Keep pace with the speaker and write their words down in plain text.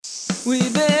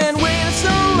We've been waiting so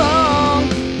long,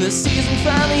 the season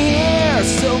finally here.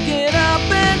 Soak it up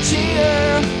and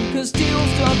cheer, cause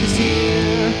T-Wolves Talk is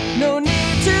here. No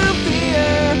need to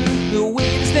fear, the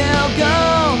wait is now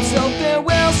gone. So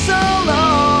farewell so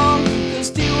long, cause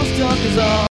T-Wolves Talk is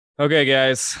on. Okay,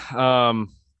 guys.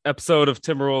 Episode of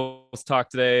Timberwolves Talk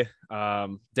today.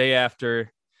 Day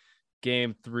after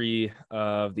Game 3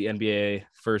 of the NBA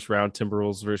first round,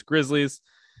 Timberwolves versus Grizzlies.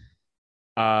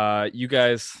 You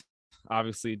guys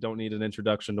obviously don't need an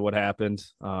introduction to what happened.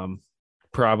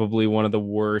 Probably one of the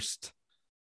worst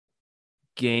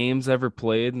games ever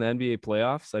played in the NBA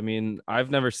playoffs. I mean, I've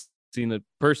never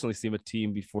personally seen a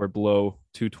team before blow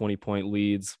 2 20-point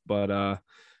leads, but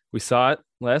we saw it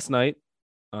last night.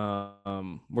 We're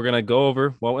gonna go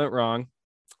over what went wrong,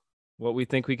 what we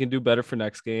think we can do better for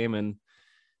next game, and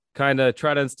kind of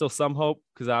try to instill some hope,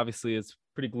 because obviously it's a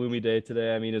pretty gloomy day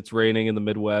today. I mean, it's raining in the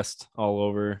Midwest all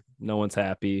over. No one's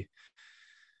happy,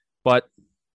 but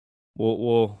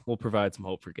we'll provide some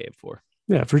hope for Game 4.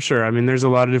 Yeah, for sure. I mean, there's a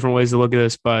lot of different ways to look at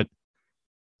this, but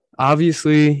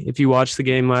obviously, if you watched the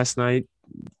game last night,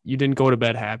 you didn't go to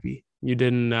bed happy. You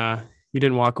didn't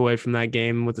walk away from that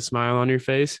game with a smile on your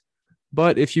face.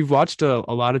 But if you've watched a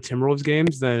lot of Timberwolves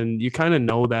games, then you kind of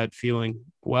know that feeling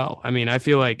well. I mean, I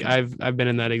feel like I've been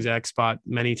in that exact spot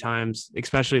many times,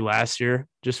 especially last year.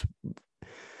 Just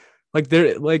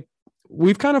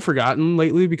we've kind of forgotten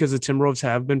lately, because the Timberwolves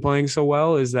have been playing so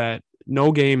well, is that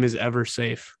no game is ever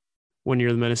safe when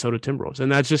you're the Minnesota Timberwolves.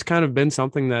 And that's just kind of been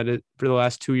something that for the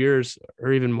last 2 years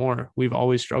or even more, we've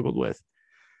always struggled with.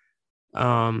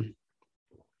 I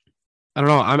don't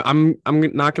know. I'm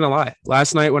not gonna lie.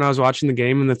 Last night when I was watching the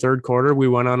game in the third quarter, we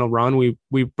went on a run. We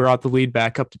brought the lead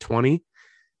back up to 20,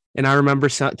 and I remember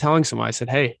telling someone, I said,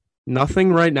 "Hey,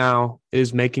 nothing right now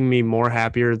is making me more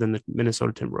happier than the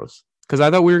Minnesota Timberwolves," because I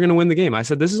thought we were going to win the game. I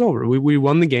said, "This is over. We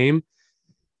won the game,"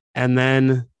 and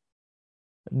then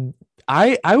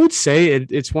I would say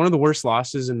it's one of the worst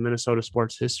losses in Minnesota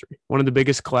sports history. One of the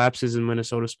biggest collapses in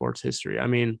Minnesota sports history. I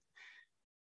mean,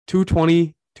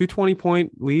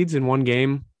 20-point leads in one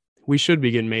game. We should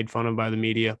be getting made fun of by the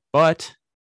media, but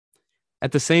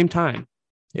at the same time,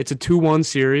 it's a 2-1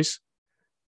 series.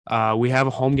 We have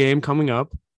a home game coming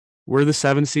up. We're the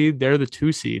 7 seed. They're the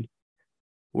 2 seed.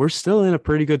 We're still in a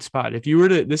pretty good spot. If you were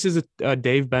to, this is a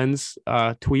Dave Benz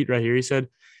tweet right here. He said,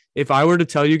 if I were to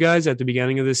tell you guys at the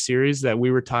beginning of this series that we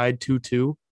were tied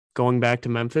 2-2 going back to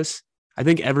Memphis, I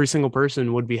think every single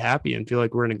person would be happy and feel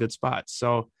like we're in a good spot.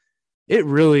 So it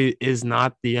really is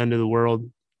not the end of the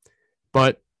world,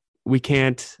 but we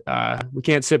can't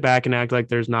sit back and act like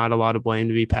there's not a lot of blame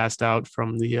to be passed out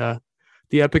from the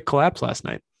epic collapse last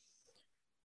night.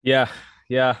 Yeah,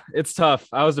 it's tough.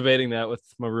 I was debating that with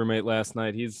my roommate last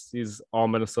night. He's all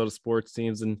Minnesota sports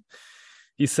teams, and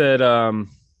he said,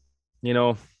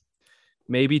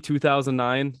 maybe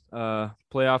 2009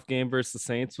 playoff game versus the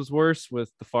Saints was worse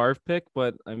with the Favre pick,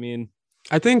 but I mean,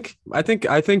 I think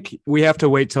we have to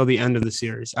wait till the end of the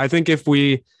series. I think if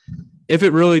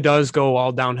it really does go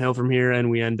all downhill from here and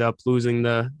we end up losing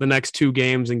the next 2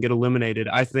 games and get eliminated,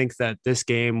 I think that this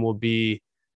game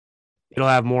it'll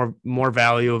have more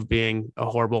value of being a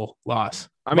horrible loss.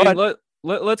 I mean,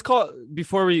 let's call it,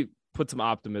 before we put some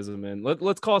optimism in,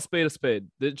 let's call a spade a spade.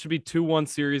 It should be 2-1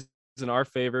 series in our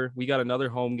favor. We got another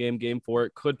home game 4.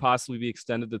 It could possibly be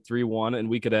extended to 3-1, and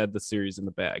we could add the series in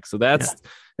the bag. So that's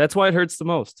why it hurts the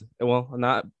most. Well,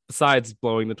 not besides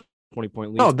blowing the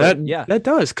 20-point lead. No, that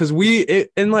does, because we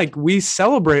were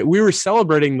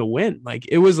celebrating the win.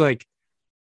 It was that,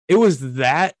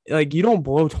 you don't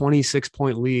blow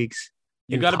 26-point leagues.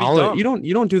 You got to be dumb.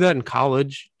 You don't do that in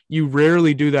college. You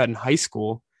rarely do that in high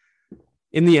school.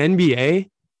 In the NBA,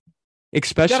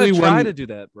 especially you gotta try to do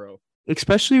that, bro.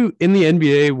 Especially in the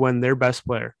NBA, when their best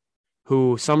player,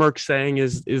 who some are saying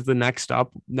is the next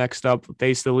up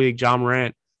face of the league, Ja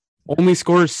Morant, only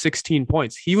scores 16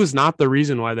 points. He was not the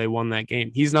reason why they won that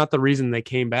game. He's not the reason they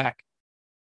came back.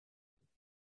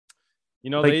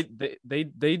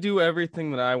 They do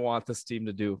everything that I want this team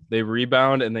to do. They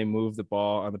rebound and they move the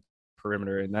ball on the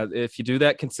perimeter, and that, if you do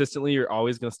that consistently, you're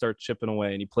always going to start chipping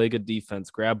away, and you play good defense,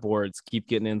 grab boards, keep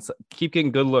getting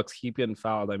good looks, keep getting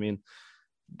fouled. I mean,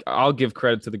 I'll give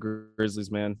credit to the Grizzlies,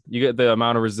 man. You get the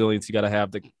amount of resilience you got to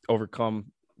have to overcome.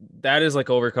 That is like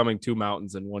overcoming 2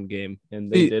 mountains in one game, and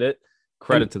they did it.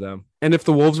 Credit to them. And if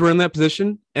the Wolves were in that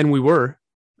position, and we were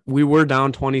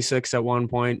down 26 at one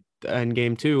point in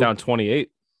game 2, down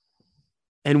 28,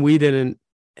 and we didn't,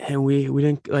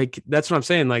 that's what I'm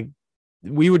saying.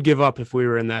 We would give up if we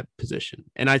were in that position.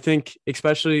 And I think,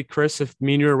 especially Chris, if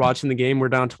me and you were watching the game, we're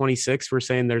down 26, we're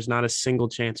saying there's not a single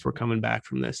chance we're coming back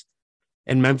from this.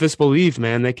 And Memphis believed,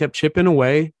 man. They kept chipping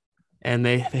away, and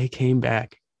they came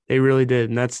back. They really did,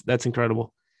 and that's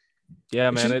incredible.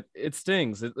 Yeah, man, it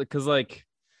stings because like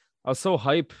I was so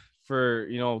hype for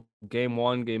game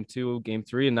 1, game 2, game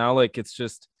 3, and now like it's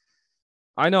just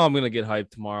I know I'm gonna get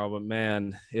hyped tomorrow, but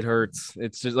man, it hurts.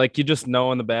 It's just like you just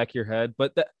know in the back of your head.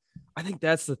 But I think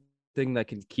that's the thing that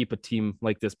can keep a team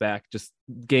like this back. Just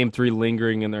game 3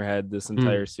 lingering in their head this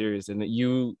entire series, and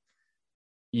you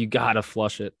gotta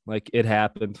flush it. Like it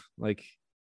happened. Like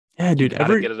yeah, dude, you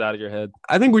gotta get it out of your head.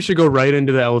 I think we should go right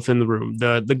into the elephant in the room.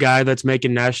 The guy that's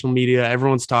making national media.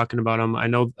 Everyone's talking about him. I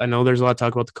know there's a lot of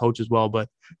talk about the coach as well, but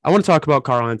I want to talk about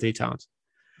Karl-Anthony Towns.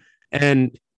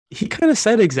 And he kind of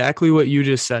said exactly what you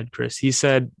just said, Chris.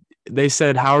 They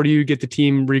said, how do you get the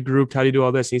team regrouped? How do you do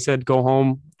all this? And he said, go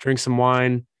home, drink some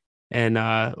wine. And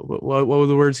what were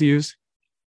the words he used?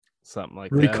 Something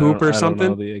like recoup that. Or something. I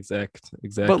don't know the exact.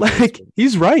 But like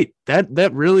he's right. That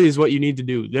really is what you need to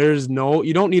do.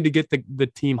 You don't need to get the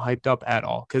team hyped up at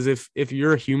all. Because if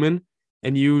you're a human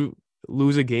and you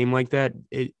lose a game like that,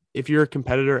 if you're a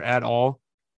competitor at all,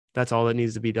 that's all that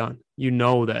needs to be done. You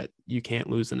know that you can't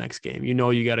lose the next game. You know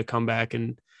you got to come back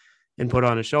and put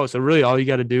on a show. So really all you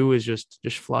got to do is just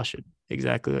flush it.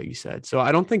 Exactly what you said. So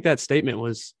I don't think that statement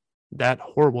was that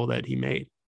horrible that he made.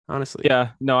 Honestly.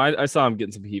 Yeah, no, I saw him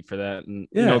getting some heat for that. And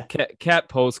Cat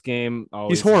post game,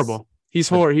 he's horrible. He's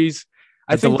horrible.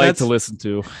 I think delight to listen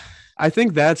to. I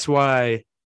think that's why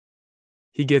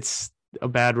he gets a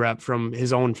bad rap from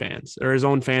his own fans, or his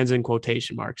own fans in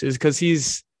quotation marks, is because he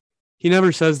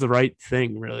never says the right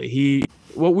thing, really.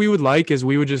 What we would like is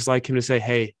we would just like him to say,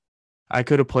 hey, I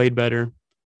could have played better.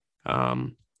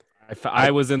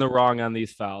 I was in the wrong on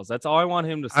these fouls. That's all I want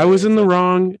him to say. I was in the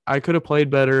wrong. I could have played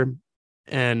better.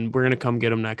 And we're going to come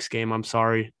get him next game. I'm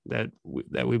sorry that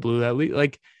we blew that lead.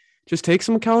 Like, just take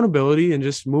some accountability and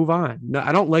just move on. No,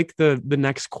 I don't like the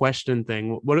next question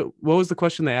thing. What was the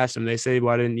question they asked him? They say,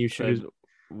 why didn't you shoot?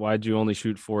 Why'd you only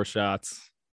shoot 4 shots?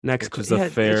 Next question.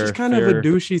 It's just kind of a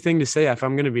douchey thing to say. If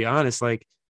I'm going to be honest, like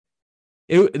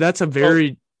that's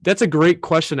a great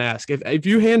question to ask. If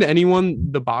you hand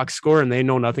anyone the box score and they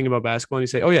know nothing about basketball and you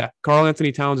say, oh yeah,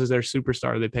 Karl-Anthony Towns is their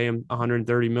superstar. They pay him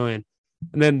 $130 million.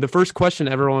 And then the first question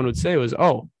everyone would say was,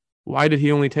 oh, why did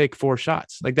he only take 4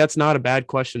 shots? Like, that's not a bad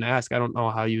question to ask. I don't know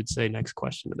how you would say next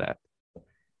question to that.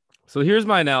 So here's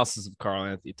my analysis of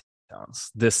Karl-Anthony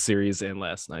Towns this series and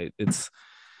last night.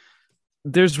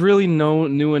 There's really no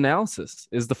new analysis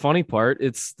is the funny part.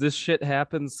 This shit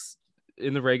happens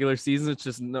in the regular season. It's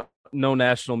just no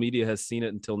national media has seen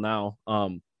it until now.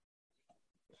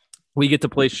 We get to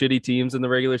play shitty teams in the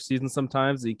regular season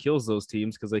sometimes. He kills those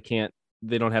teams because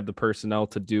they don't have the personnel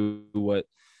to do what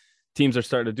teams are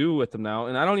starting to do with them now.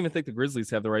 And I don't even think the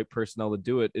Grizzlies have the right personnel to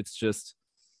do it. It's just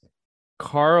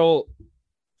Karl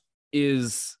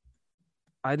is,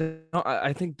 I don't know.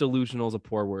 I think delusional is a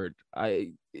poor word. But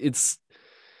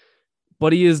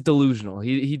he is delusional.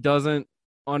 He doesn't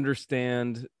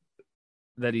understand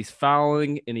that he's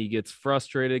fouling, and he gets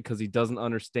frustrated because he doesn't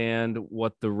understand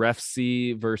what the refs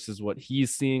see versus what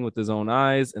he's seeing with his own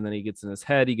eyes. And then he gets in his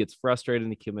head, he gets frustrated,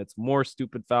 and he commits more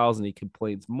stupid fouls, and he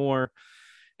complains more.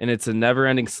 And it's a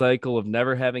never-ending cycle of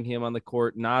never having him on the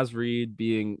court. Naz Reid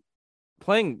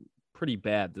playing pretty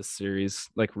bad this series,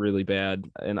 like really bad.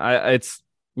 And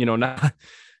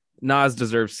Naz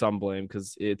deserves some blame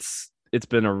because it's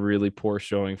been a really poor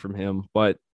showing from him.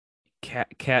 But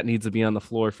Cat needs to be on the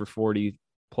floor for 40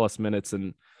 plus minutes,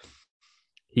 and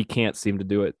he can't seem to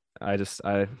do it. I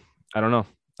don't know.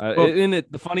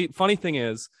 The funny thing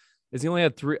is he only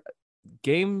had 3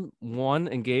 game 1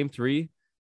 and game 3.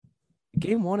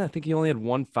 Game 1, I think he only had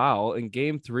 1 foul. In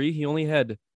game 3, he only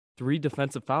had 3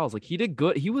 defensive fouls. Like, he did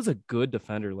good. He was a good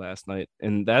defender last night.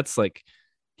 And that's like,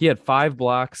 he had 5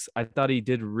 blocks. I thought he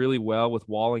did really well with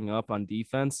walling up on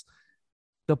defense.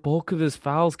 The bulk of his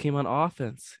fouls came on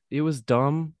offense. It was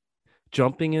dumb,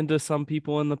 jumping into some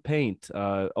people in the paint,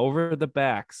 over the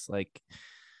backs. Like,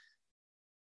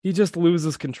 he just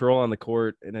loses control on the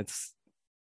court, and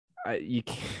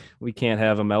we can't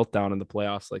have a meltdown in the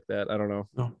playoffs like that. I don't know.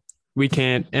 No, we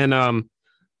can't. And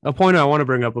a point I want to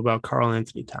bring up about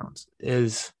Karl-Anthony Towns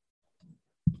is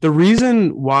the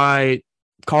reason why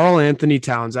Karl-Anthony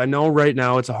Towns, I know right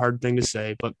now it's a hard thing to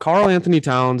say, but Karl-Anthony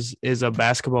Towns is a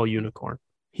basketball unicorn.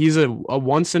 He's he's a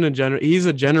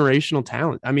generational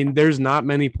talent. I mean, there's not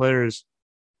many players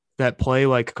that play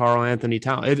like Karl-Anthony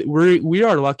Towns. We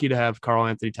are lucky to have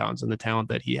Karl-Anthony Towns and the talent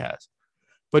that he has.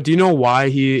 But do you know why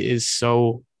he is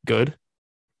so good?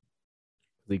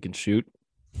 He can shoot.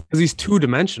 Because he's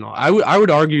 2-dimensional. I would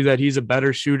argue that he's a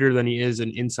better shooter than he is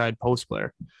an inside post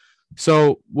player.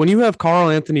 So when you have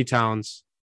Karl-Anthony Towns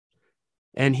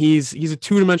And he's a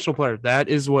two-dimensional player. That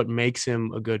is what makes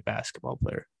him a good basketball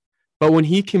player. But when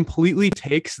he completely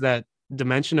takes that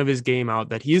dimension of his game out,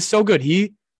 that he is so good,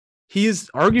 he is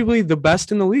arguably the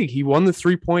best in the league. He won the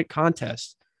 3-point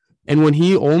contest. And when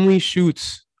he only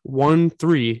shoots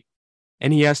 1-3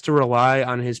 and he has to rely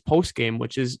on his post game,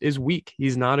 which is weak,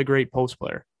 he's not a great post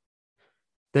player,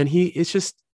 then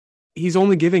he's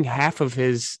only giving half of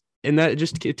his, and that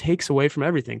just it takes away from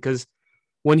everything. Because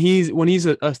when he's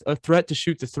a threat to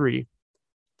shoot the 3,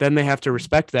 then they have to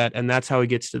respect that, and that's how he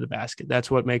gets to the basket.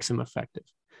 That's what makes him effective.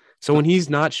 So when he's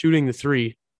not shooting the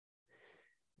 3,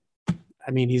 I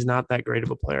mean, he's not that great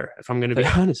of a player, if I'm going to be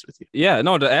honest with you. Yeah,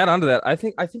 no, to add on to that, I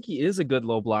think he is a good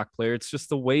low block player. It's just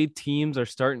the way teams are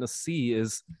starting to see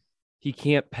is he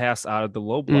can't pass out of the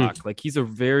low block. Like he has a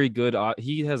very good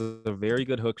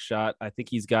hook shot. I think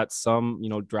he's got some,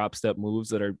 drop step moves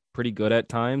that are pretty good at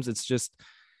times. It's just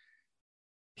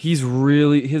he's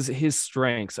really his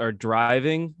strengths are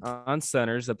driving on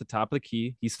centers at the top of the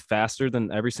key. He's faster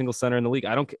than every single center in the league.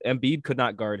 Embiid could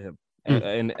not guard him.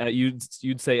 And you'd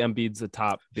say Embiid's a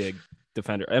top big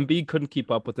defender. Embiid couldn't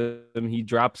keep up with him. He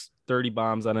drops 30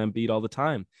 bombs on Embiid all the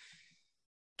time.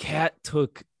 Cat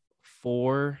took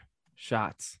 4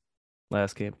 shots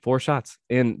last game, 4 shots.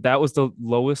 And that was the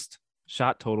lowest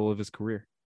shot total of his career.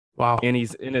 Wow. And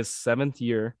he's in his 7th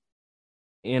year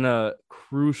in a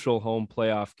crucial home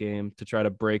playoff game to try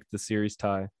to break the series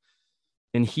tie.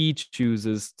 And he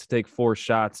chooses to take 4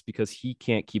 shots because he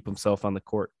can't keep himself on the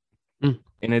court.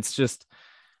 And it's just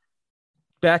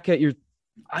back at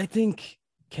I think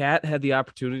Cat had the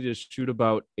opportunity to shoot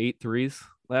about 8 threes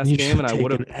last game. And I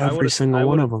would have every single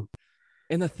one of them.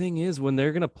 And the thing is, when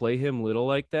they're going to play him little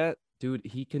like that, dude,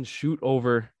 he can shoot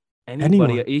over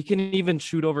anybody. Anyone. He can even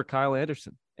shoot over Kyle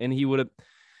Anderson. And he would have,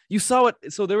 you saw it.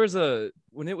 So there was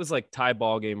when it was like tie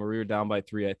ball game where we were down by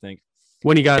 3, I think.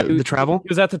 When he got the travel? He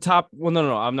was at the top. Well,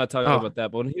 no, I'm not talking about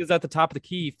that. But when he was at the top of the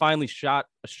key, he finally shot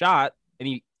a shot and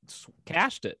he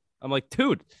cashed it. I'm like,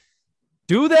 dude,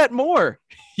 do that more.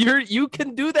 You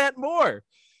can do that more.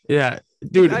 Yeah,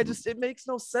 dude. It makes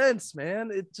no sense,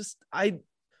 man.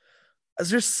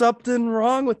 There's something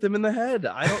wrong with him in the head.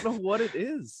 I don't know what it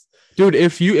is. Dude,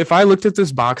 if I looked at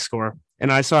this box score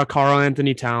and I saw Karl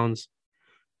Anthony Towns,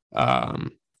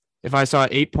 if I saw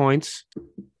 8 points,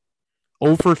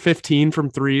 0 for 15 from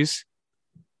threes,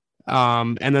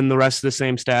 and then the rest of the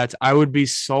same stats, I would be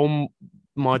so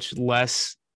much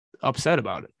less upset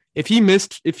about it.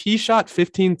 If he shot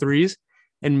 15 threes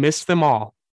and missed them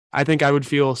all, I think I would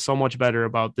feel so much better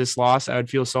about this loss. I would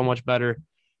feel so much better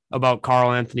about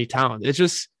Karl Anthony Towns.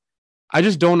 I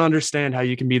just don't understand how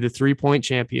you can be the 3-point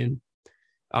champion.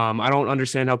 I don't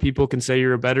understand how people can say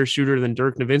you're a better shooter than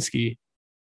Dirk Nowitzki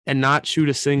and not shoot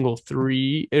a single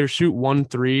 3 or shoot 1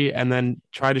 3 and then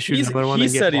try to shoot another one. He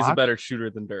said he's a better shooter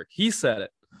than Dirk. He said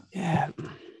it. Yeah.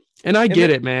 And I get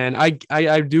it, man.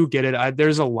 I do get it.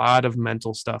 There's a lot of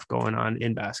mental stuff going on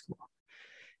in basketball.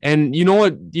 And you know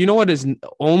what is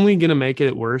only going to make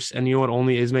it worse? And you know what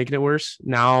only is making it worse?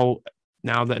 Now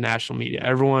that national media,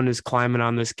 everyone is climbing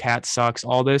on this Cat sucks,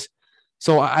 all this.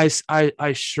 So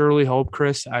I surely hope,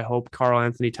 Chris, I hope Karl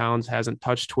Anthony Towns hasn't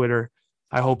touched Twitter.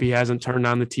 I hope he hasn't turned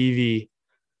on the TV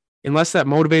unless that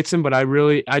motivates him. But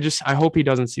I hope he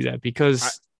doesn't see that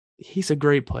because he's a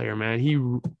great player,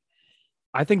 man.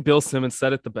 I think Bill Simmons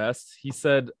said it the best. He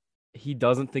said he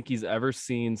doesn't think he's ever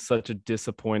seen such a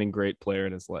disappointing great player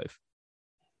in his life.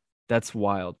 That's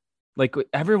wild. Like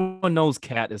everyone knows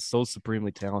Cat is so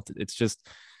supremely talented. It's just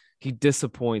he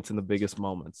disappoints in the biggest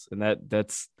moments, and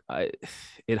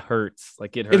it hurts.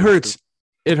 Like it hurts.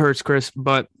 It hurts, Chris.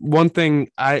 But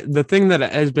the thing that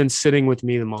has been sitting with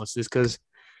me the most is because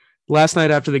last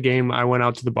night after the game, I went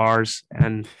out to the bars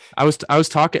and I was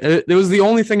talking. It was the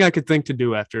only thing I could think to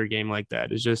do after a game like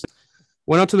that is just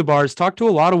went out to the bars, talked to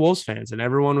a lot of Wolves fans, and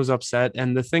everyone was upset.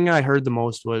 And the thing I heard the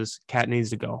most was Cat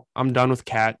needs to go. I'm done with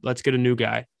Cat. Let's get a new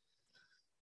guy.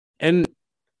 And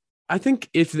I think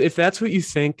if that's what you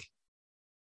think,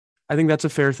 I think that's a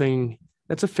fair thing.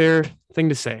 That's a fair thing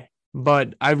to say.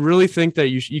 But I really think that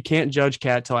you can't judge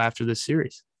Cat till after this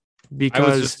series.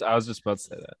 Because I was just about to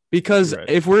say that. Because right.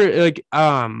 If we're like,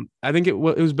 I think it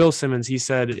was Bill Simmons. He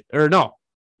said, or no,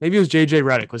 maybe it was JJ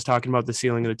Redick was talking about the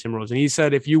ceiling of the Timberwolves, and he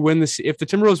said if the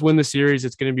Timberwolves win the series,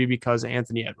 it's going to be because of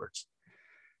Anthony Edwards.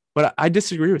 But I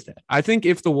disagree with that. I think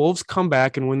if the Wolves come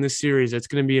back and win this series, it's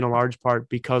going to be in a large part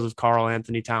because of Karl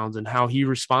Anthony Towns and how he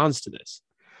responds to this.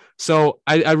 So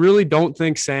I really don't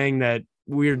think saying that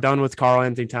we're done with Karl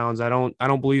Anthony Towns. I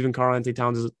don't believe in Karl Anthony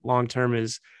Towns long term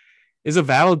is a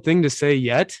valid thing to say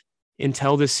yet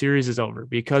until this series is over.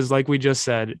 Because like we just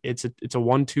said, it's a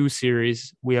 1-2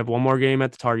 series. We have one more game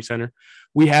at the Target Center.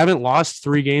 We haven't lost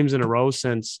 3 games in a row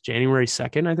since January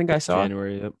 2nd, I think I saw.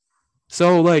 January, yep.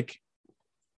 So like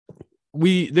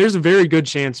there's a very good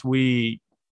chance we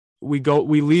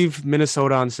leave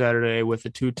Minnesota on Saturday with a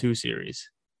 2-2 series.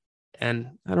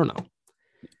 And I don't know.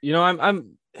 You know,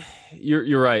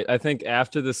 you're right. I think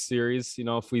after this series, you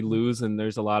know, if we lose and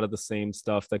there's a lot of the same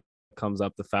stuff that comes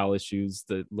up, the foul issues,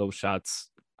 the low shots,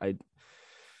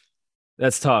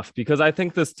 that's tough because I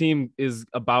think this team is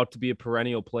about to be a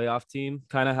perennial playoff team,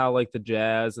 kind of how like the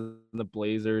Jazz and the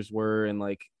Blazers were. And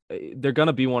like, they're going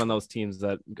to be one of those teams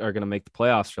that are going to make the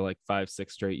playoffs for like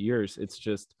 5-6 straight years. It's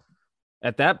just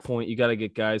at that point, you got to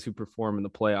get guys who perform in the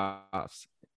playoffs.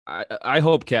 I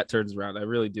hope Cat turns around. I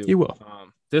really do. He will.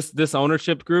 This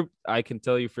ownership group, I can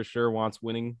tell you for sure, wants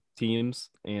winning teams,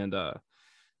 and they're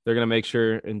going to make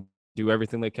sure and do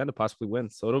everything they can to possibly win.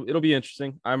 So it'll be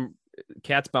interesting.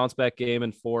 Cat's bounce back game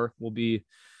in 4 will be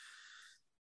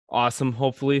awesome.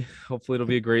 Hopefully it'll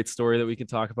be a great story that we can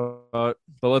talk about.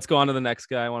 But let's go on to the next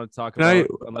guy I want to talk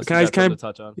about. Can I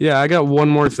touch on? Yeah, I got one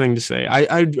more thing to say.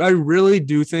 I really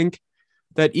do think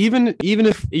that even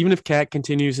if Cat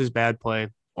continues his bad play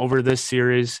over this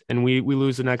series and we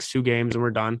lose the next 2 games and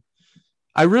we're done,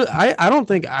 I don't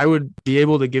think I would be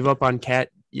able to give up on Cat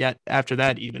yet after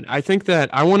that. Even I think that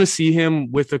I want to see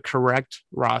him with the correct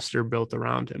roster built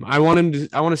around him. I want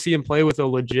to see him play with a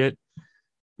legit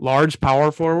large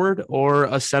power forward or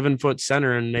a 7-foot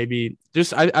center, and maybe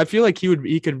just I feel like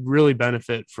he could really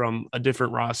benefit from a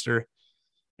different roster.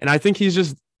 And I think he's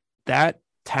just that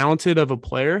talented of a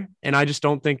player, and I just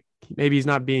don't think maybe he's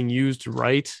not being used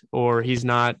right, or he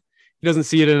doesn't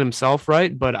see it in himself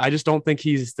right, but I just don't think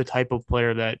he's the type of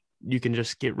player that you can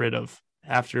just get rid of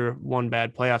after one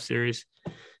bad playoff series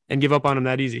and give up on him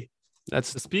that easy.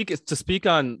 That's to speak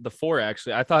on the 4.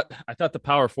 Actually, I thought the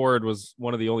power forward was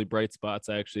one of the only bright spots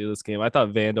actually of this game. I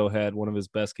thought Vando had one of his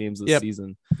best games this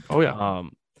season. Oh yeah.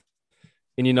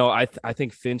 And you know, I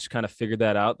think Finch kind of figured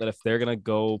that out, that if they're gonna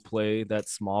go play that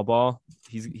small ball,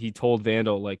 he told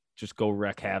Vando, like, just go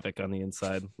wreak havoc on the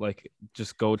inside, like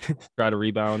just go try to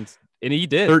rebound, and he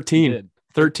did.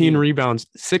 13 rebounds,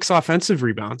 6 offensive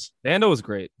rebounds. Vando was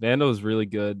great. Vando was really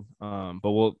good. But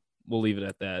we'll leave it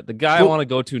at that. The guy I want to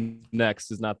go to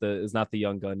next is not the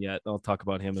young gun yet. I'll talk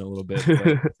about him in a little bit.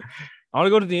 I want to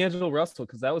go to D'Angelo Russell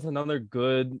because that was another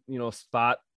good, you know,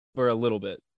 spot for a little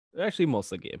bit. Actually,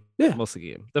 most of the game. Yeah. Most of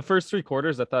the game. The first 3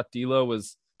 quarters, I thought D'Lo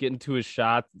was getting to his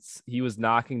shots. He was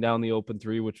knocking down the open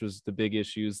 3, which was the big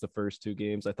issues the first 2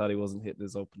 games. I thought he wasn't hitting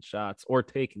his open shots or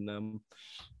taking them,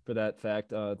 for that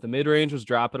fact. The mid-range was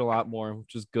dropping a lot more,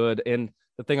 which is good. And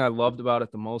the thing I loved about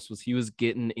it the most was he was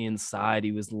getting inside.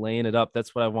 He was laying it up.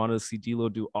 That's what I wanted to see D'Lo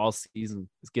do all season,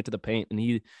 is get to the paint. And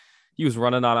he was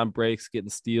running out on breaks, getting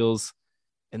steals.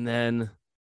 And then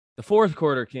the 4th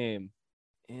quarter came,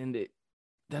 and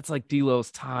that's like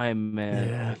D'Lo's time, man.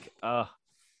 Yeah. Like,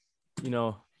 you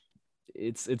know,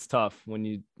 it's tough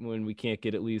when we can't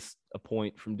get at least a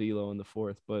point from D'Lo in the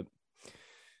 4th. But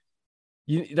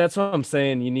that's what I'm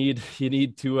saying. You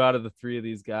need 2 out of the 3 of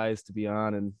these guys to be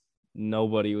on, and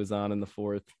nobody was on in the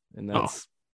 4th. And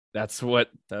that's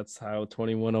how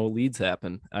 21-0 leads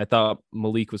happen. I thought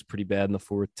Malik was pretty bad in the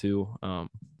 4th too.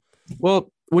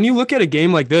 Well, when you look at a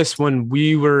game like this,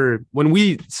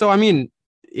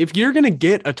 if you're going to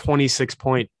get a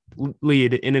 26-point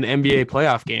lead in an NBA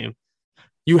playoff game,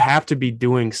 you have to be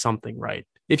doing something right.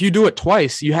 If you do it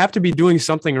twice, you have to be doing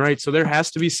something right. So there has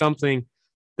to be something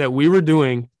that we were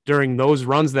doing during those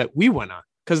runs that we went on.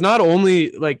 Because not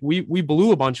only like we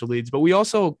blew a bunch of leads, but we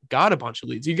also got a bunch of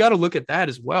leads. You got to look at that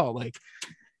as well. Like,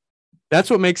 that's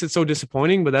what makes it so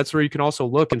disappointing, but that's where you can also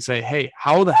look and say, hey,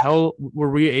 how the hell were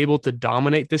we able to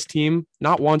dominate this team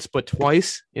not once, but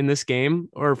twice in this game,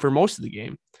 or for most of the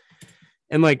game?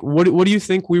 And like, what do you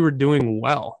think we were doing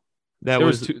well? There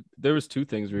was 2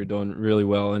 things we were doing really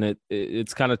well. And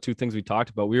it's kind of 2 things we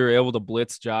talked about. We were able to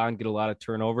blitz Ja and get a lot of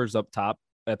turnovers up top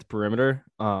at the perimeter,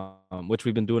 which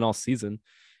we've been doing all season.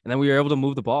 And then we were able to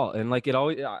move the ball. And like, it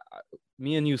always,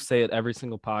 me and you say it every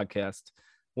single podcast,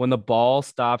 when the ball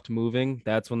stopped moving,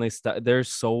 that's when they're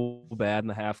so bad in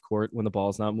the half court. When the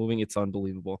ball's not moving, it's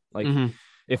unbelievable. Like,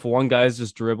 if one guy's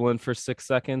just dribbling for 6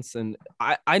 seconds, and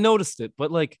I noticed it,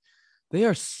 but like, they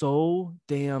are so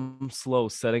damn slow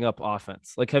setting up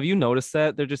offense. Like, have you noticed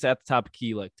that? They're just at the top of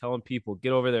key, like telling people,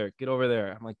 get over there, get over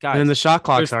there. I'm like, guys, and then the shot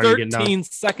clock's there's 13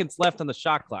 seconds left on the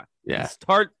shot clock. Yeah.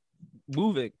 Start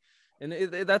moving. And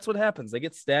that's what happens. They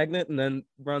get stagnant, and then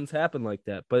runs happen like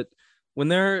that. But when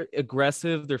they're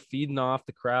aggressive, they're feeding off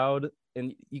the crowd,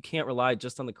 and you can't rely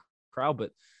just on the crowd,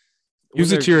 but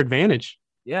use it to your advantage.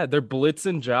 Yeah, they're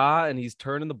blitzing Ja, and he's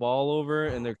turning the ball over,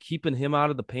 and they're keeping him out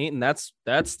of the paint. And that's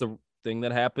the thing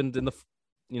that happened in the,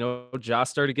 Josh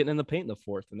started getting in the paint in the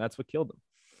fourth, and that's what killed him.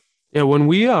 Yeah, when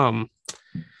we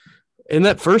in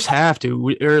that first half,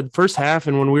 dude, first half,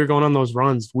 and when we were going on those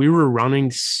runs, we were running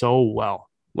so well.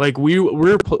 Like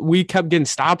we kept getting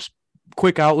stops,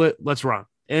 quick outlet, let's run,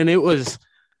 and it was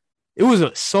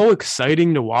so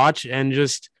exciting to watch. And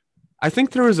just, I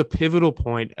think there was a pivotal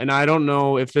point, and I don't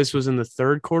know if this was in the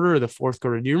third quarter or the fourth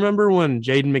quarter. Do you remember when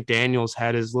Jaden McDaniels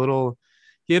had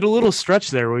he had a little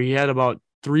stretch there where he had about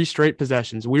 3 straight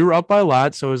possessions. We were up by a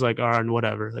lot, so it was like, all right,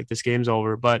 whatever, like this game's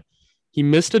over. But he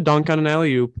missed a dunk on an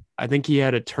alley-oop. I think he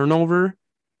had a turnover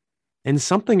and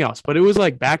something else, but it was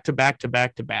like back to back to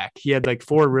back to back. He had like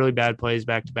 4 really bad plays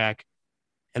back to back.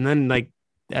 And then like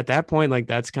at that point, like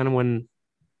that's kind of when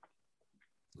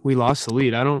we lost the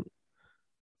lead.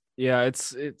 Yeah,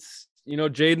 it's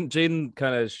Jaden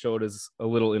kind of showed us a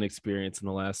little inexperience in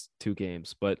the last 2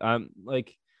 games, but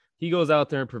like he goes out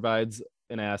there and provides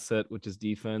an asset, which is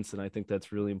defense, and I think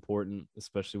that's really important,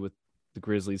 especially with the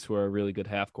Grizzlies, who are a really good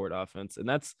half court offense.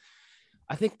 And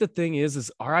I think the thing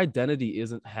is our identity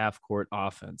isn't half court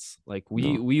offense. Like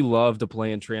we love to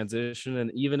play in transition,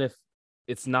 and even if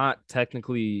it's not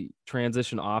technically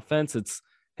transition offense, it's,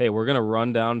 hey, we're gonna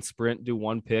run down, sprint, do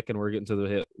 1 pick, and we're getting to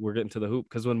the hoop.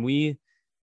 Because when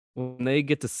they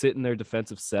get to sit in their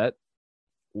defensive set,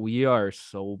 we are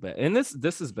so bad. And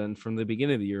this has been from the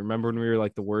beginning of the year. Remember when we were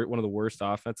like one of the worst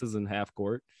offenses in half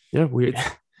court? Yeah,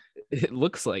 it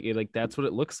looks like it. Like that's what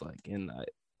it looks like, and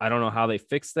I don't know how they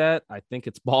fix that. I think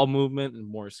it's ball movement and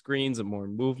more screens and more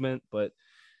movement, but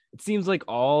it seems like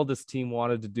all this team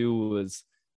wanted to do was,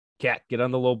 Cat, get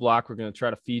on the low block. We're going to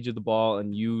try to feed you the ball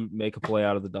and you make a play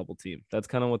out of the double team. That's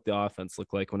kind of what the offense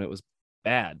looked like when it was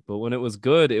bad. But when it was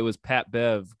good, it was Pat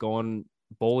Bev going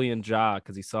bullying Ja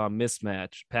because he saw a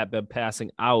mismatch. Pat Bev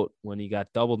passing out when he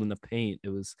got doubled in the paint. It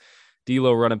was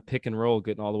D'Lo running pick and roll,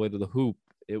 getting all the way to the hoop.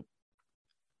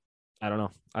 I don't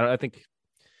know. I think.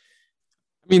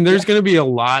 I mean, there's going to be a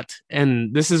lot,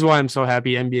 and this is why I'm so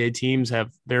happy NBA teams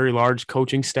have very large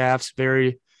coaching staffs,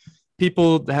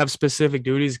 people that have specific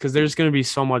duties, because there's going to be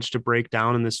so much to break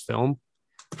down in this film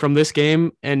from this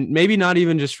game, and maybe not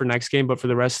even just for next game, but for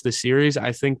the rest of the series.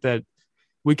 I think that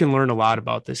we can learn a lot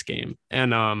about this game.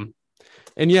 And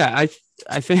yeah,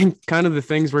 I think kind of the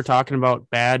things we're talking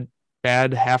about, bad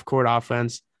half court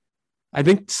offense, I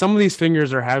think some of these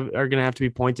fingers are going to have to be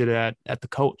pointed at the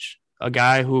coach, a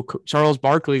guy who Charles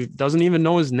Barkley doesn't even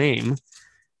know his name.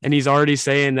 And he's already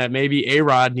saying that maybe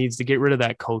A-Rod needs to get rid of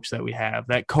that coach that we have,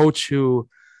 that coach who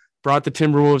brought the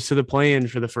Timberwolves to the play-in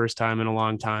for the first time in a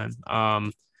long time.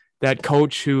 That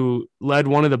coach who led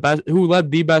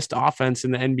the best offense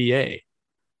in the NBA,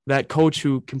 that coach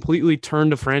who completely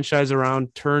turned the franchise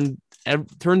around, turned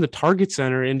the Target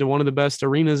Center into one of the best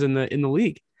arenas in the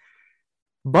league.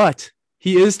 But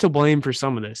he is to blame for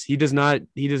some of this. He does not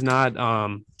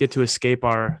get to escape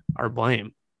our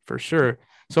blame for sure.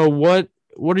 So what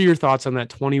are your thoughts on that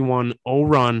 21-0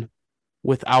 run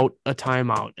without a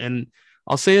timeout? And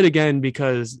I'll say it again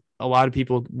because a lot of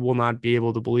people will not be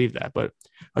able to believe that, but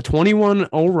a 21-0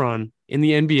 run in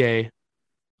the NBA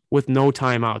with no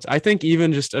timeouts. I think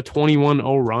even just a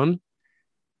 21-0 run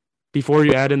before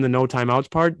you add in the no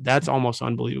timeouts part, that's almost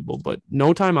unbelievable. But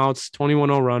no timeouts,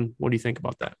 21-0 run. What do you think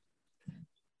about that?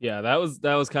 Yeah, that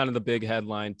was kind of the big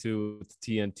headline too with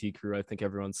the TNT crew. I think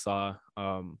everyone saw.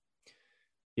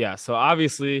 Yeah, so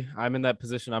obviously I'm in that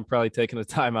position. I'm probably taking a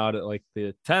timeout at like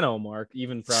the 10-0 mark,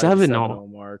 even probably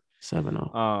 7-0 mark.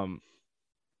 7-0.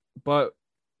 But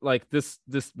like this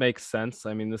makes sense.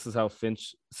 I mean, this is how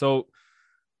Finch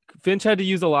had to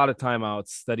use a lot of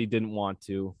timeouts that he didn't want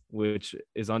to, which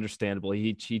is understandable.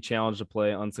 He challenged a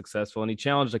play unsuccessful, and he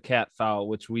challenged a cat foul,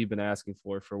 which we've been asking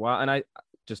for a while. And I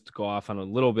just to go off on a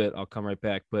little bit, I'll come right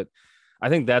back. But I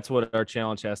think that's what our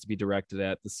challenge has to be directed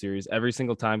at this series. Every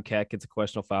single time Cat gets a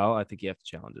questionable foul, I think you have to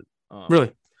challenge it.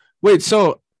 Really? Wait,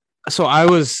 so I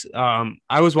was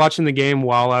watching the game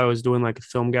while I was doing like a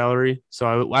film gallery. So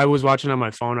I was watching on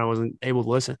my phone. I wasn't able to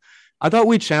listen. I thought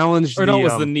we challenged. Or no, it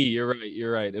was the knee. You're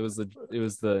right. It was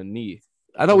the knee.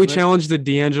 I thought we challenged the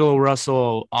D'Angelo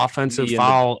Russell offensive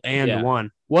foul and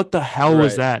won. What the hell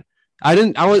was that? I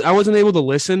wasn't able to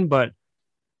listen, but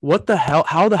what the hell?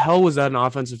 How the hell was that an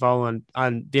offensive foul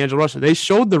on D'Angelo Russell? They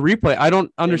showed the replay. I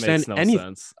don't understand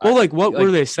anything. Well, what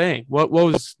were they saying? What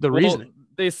was the reasoning?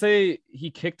 They say he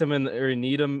kicked him or he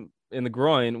kneed him in the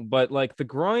groin, but like the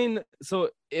groin. So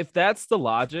if that's the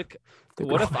logic,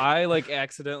 what if I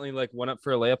accidentally went up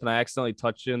for a layup and I accidentally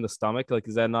touched you in the stomach? Like,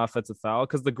 is that an offensive foul?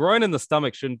 Because the groin and the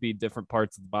stomach shouldn't be different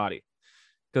parts of the body.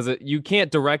 Because you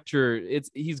can't direct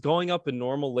he's going up in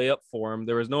normal layup form.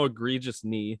 There was no egregious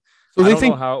knee. So I don't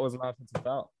know how it was an offensive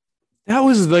foul. That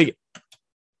was like,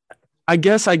 I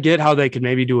guess I get how they could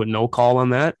maybe do a no call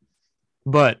on that,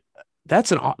 but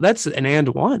that's an and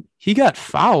one. He got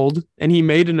fouled and he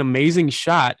made an amazing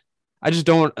shot. I just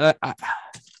don't.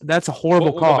 That's a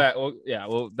horrible We'll call. go back.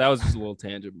 Well, that was just a little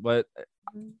tangent, but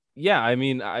yeah, I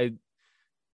mean,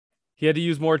 he had to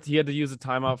use more. He had to use a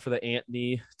timeout for the Ant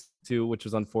knee too, which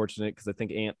was unfortunate because I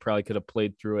think Ant probably could have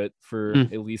played through it for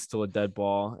at least till a dead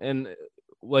ball. And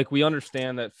like we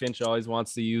understand that Finch always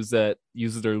wants to use it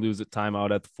or lose it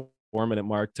timeout at the 4-minute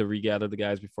mark to regather the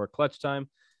guys before clutch time.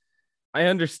 I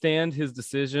understand his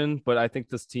decision, but I think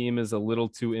this team is a little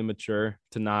too immature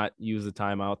to not use a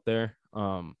timeout there.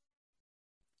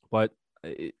 But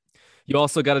you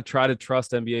also got to try to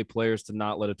trust NBA players to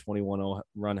not let a 21-0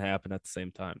 run happen at the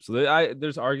same time. So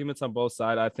there's arguments on both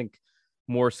sides. I think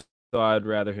more so I'd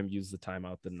rather him use the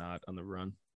timeout than not on the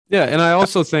run. Yeah, and I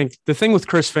also think the thing with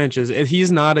Chris Finch is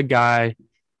he's not a guy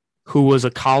who was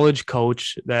a college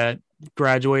coach that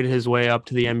graduated his way up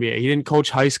to the NBA. He didn't coach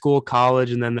high school,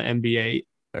 college, and then the NBA.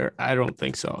 Or I don't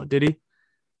think so. Did he?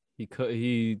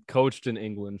 He coached in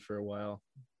England for a while.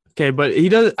 Okay, but he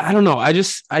does. I don't know.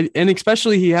 And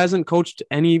especially he hasn't coached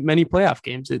many playoff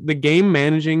games. The game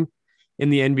managing in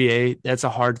the NBA, that's a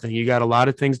hard thing. You got a lot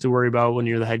of things to worry about when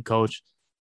you're the head coach.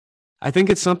 I think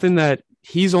it's something that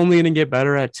he's only going to get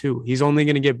better at too. He's only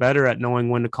going to get better at knowing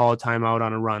when to call a timeout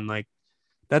on a run. Like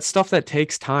that's stuff that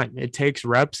takes time. It takes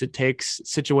reps. It takes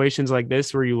situations like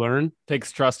this where you learn.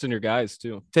 Takes trust in your guys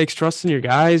too. Takes trust in your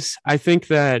guys. I think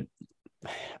that,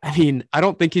 I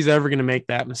don't think he's ever going to make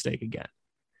that mistake again.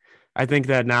 I think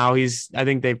that now I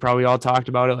think they've probably all talked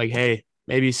about it. Like, hey,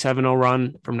 maybe 7-0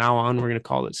 run from now on, we're going to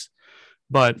call this.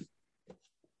 But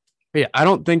yeah, I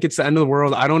don't think it's the end of the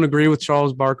world. I don't agree with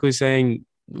Charles Barkley saying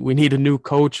we need a new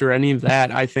coach or any of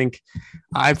that.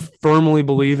 I firmly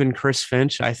believe in Chris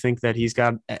Finch. I think that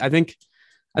I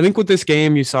think with this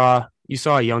game, you saw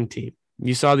a young team.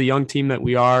 You saw the young team that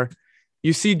we are.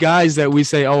 You see guys that we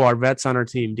say, oh, our vets on our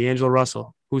team, D'Angelo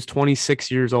Russell, who's 26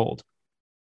 years old.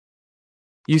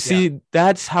 You see,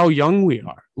 That's how young we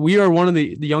are. We are one of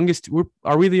the youngest.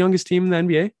 Are we the youngest team in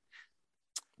the NBA?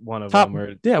 One of them.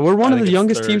 We're one of the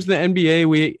youngest teams in the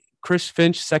NBA. Chris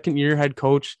Finch, second year head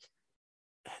coach.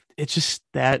 It's just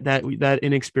that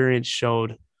inexperience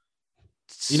showed.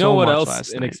 You know what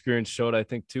else inexperience showed, I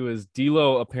think, too, is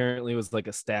D'Lo apparently was like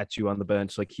a statue on the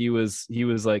bench. Like he was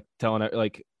like telling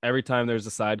like every time there's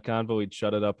a side convo, he'd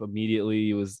shut it up immediately.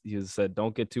 He was said,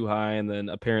 don't get too high. And then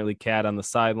apparently Cat on the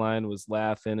sideline was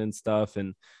laughing and stuff.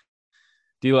 And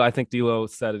I think D'Lo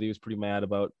said that he was pretty mad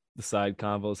about the side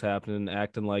convos happening and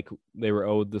acting like they were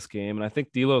owed this game. And I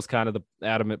think D'Lo's kind of the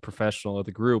adamant professional of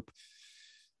the group.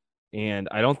 And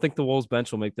I don't think the Wolves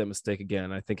bench will make that mistake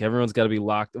again. I think everyone's got to be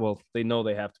locked. Well, they know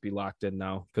they have to be locked in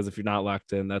now because if you're not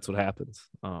locked in, that's what happens.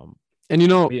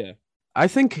 Yeah, I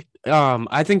think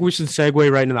we should segue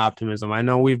right into optimism. I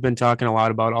know we've been talking a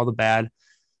lot about all the bad,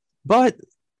 but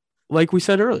like we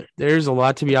said earlier, there's a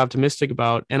lot to be optimistic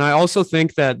about. And I also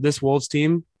think that this Wolves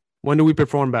team, when do we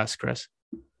perform best, Chris?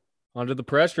 Under the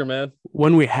pressure, man.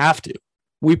 When we have to.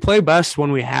 We play best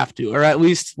when we have to, or at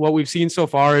least what we've seen so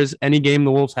far is any game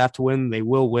the Wolves have to win, they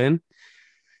will win.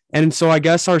 And so I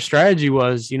guess our strategy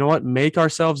was, you know what, make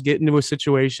ourselves get into a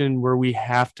situation where we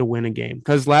have to win a game.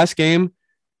 Because last game,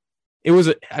 it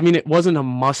wasn't a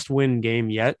must-win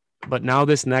game yet, but now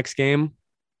this next game,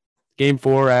 game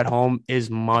 4 at home,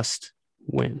 is must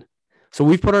win. So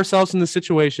we've put ourselves in the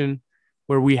situation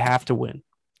where we have to win.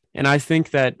 And I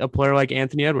think that a player like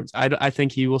Anthony Edwards, I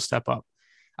think he will step up.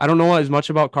 I don't know as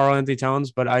much about Karl-Anthony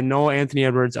Towns, but I know Anthony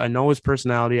Edwards. I know his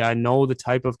personality. I know the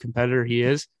type of competitor he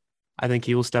is. I think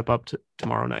he will step up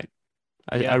tomorrow night.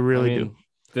 I really do.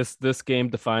 This game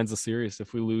defines the series.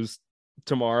 If we lose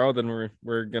tomorrow, then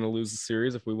we're going to lose the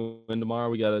series. If we win tomorrow,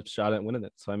 we got a shot at winning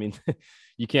it. So, I mean,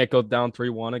 you can't go down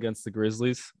 3-1 against the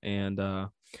Grizzlies. And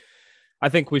I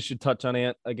think we should touch on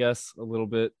Ant, I guess, a little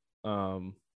bit. I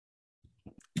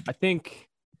think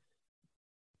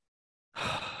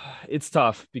it's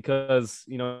tough because,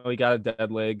 you know, he got a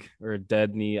dead leg or a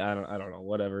dead knee. I don't know,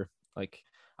 whatever. Like,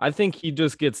 I think he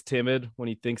just gets timid when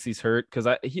he thinks he's hurt. Cause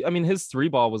his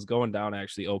 3-ball was going down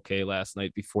actually okay last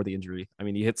night before the injury. I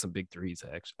mean, he hit some big threes,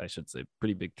 actually, I should say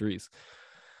pretty big threes,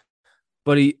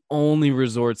 but he only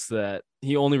resorted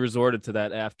to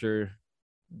that after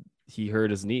he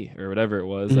hurt his knee or whatever it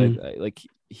was. Mm-hmm.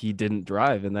 He didn't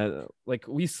drive, and that, like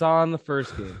we saw in the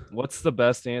first game, what's the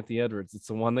best Anthony Edwards? It's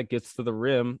the one that gets to the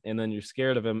rim, and then you're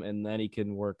scared of him, and then he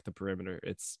can work the perimeter.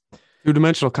 It's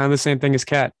two-dimensional, kind of the same thing as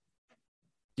Cat.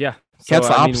 Yeah, Cat's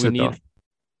the opposite, though.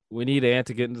 We need Ant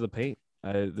to get into the paint.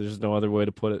 There's no other way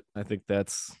to put it. I think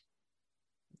that's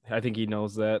I think he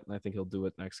knows that, and I think he'll do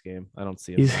it next game. I don't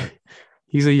see him.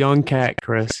 He's a young cat,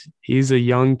 Chris. He's a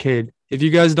young kid. If you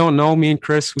guys don't know, me and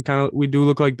Chris, we do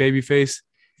look like babyface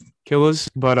killers,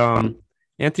 but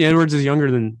Anthony Edwards is younger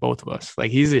than both of us.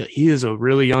 Like he is a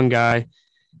really young guy.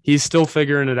 He's still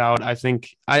figuring it out. I think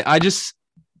I just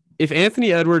if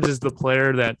Anthony Edwards is the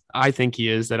player that I think he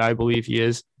is, that I believe he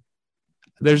is,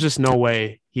 there's just no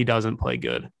way he doesn't play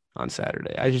good on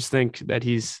Saturday. I just think that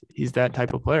he's that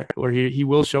type of player where he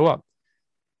will show up.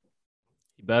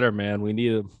 Better, man. We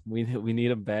need him. We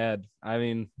need him bad. I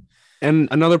mean, and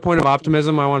another point of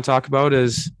optimism I want to talk about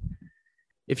is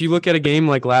if you look at a game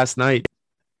like last night,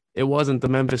 it wasn't the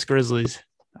Memphis Grizzlies.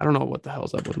 I don't know what the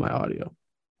hell's up with my audio.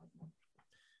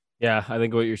 Yeah, I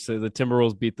think what you're saying, the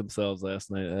Timberwolves beat themselves last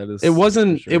night. It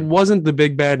wasn't the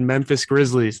big bad Memphis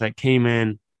Grizzlies that came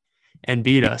in and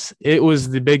beat us. It was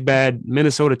the big bad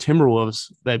Minnesota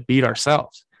Timberwolves that beat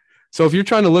ourselves. So if you're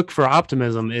trying to look for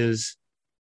optimism, is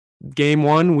game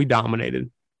 1 we dominated.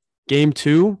 Game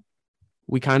 2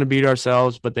 we kind of beat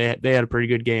ourselves, but they had a pretty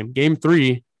good game. Game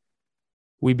 3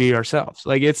 we beat ourselves.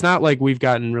 Like it's not like we've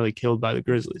gotten really killed by the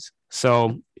Grizzlies.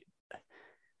 So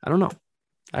I don't know.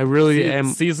 I really am.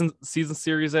 Season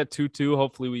series at 2-2.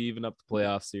 Hopefully we even up the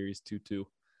playoff series 2-2.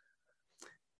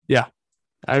 Yeah.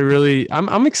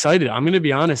 I'm excited. I'm going to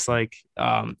be honest. Like,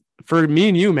 for me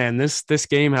and you, man, this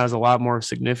game has a lot more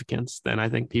significance than I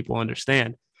think people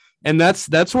understand. And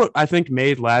that's what I think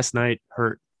made last night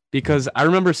hurt, because I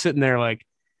remember sitting there, like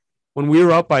when we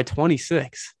were up by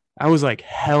 26, I was like,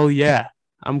 hell yeah,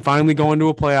 I'm finally going to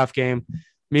a playoff game.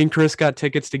 Me and Chris got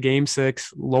tickets to game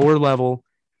 6, lower level.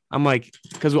 I'm like,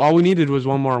 because all we needed was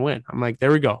one more win. I'm like,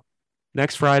 there we go.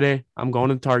 Next Friday, I'm going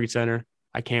to the Target Center.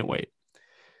 I can't wait.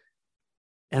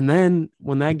 And then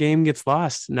when that game gets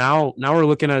lost, now we're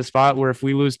looking at a spot where if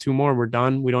we lose 2 more, we're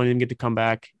done. We don't even get to come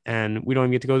back, and we don't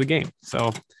even get to go to the game.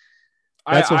 So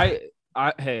I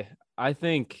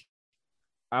think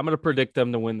I'm going to predict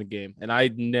them to win the game. And I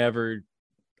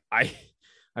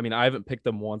haven't picked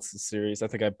them once this series. I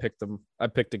think I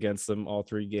picked against them all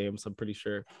 3 games, I'm pretty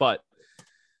sure. But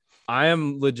I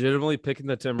am legitimately picking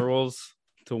the Timberwolves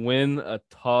to win a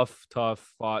tough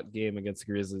fought game against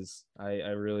the Grizzlies. I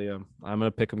really am. I'm going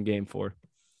to pick them game 4.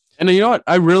 And you know what?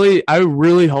 I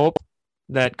really hope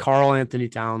that Karl Anthony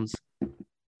Towns,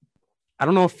 I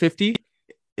don't know if 50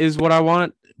 is what I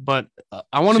want, but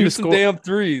I want him to score damn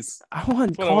threes. I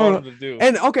want Karl to do.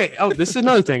 And okay, this is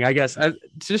another thing, I guess.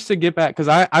 Just to get back, because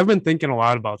I've been thinking a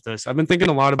lot about this. I've been thinking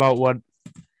a lot about what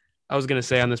I was going to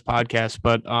say on this podcast,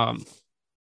 but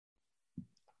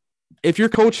if you're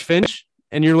Coach Finch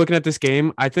and you're looking at this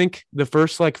game, I think the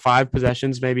first 5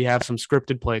 possessions maybe have some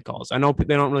scripted play calls. I know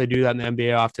they don't really do that in the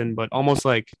NBA often, but almost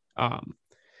like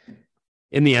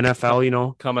in the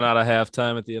NFL, coming out of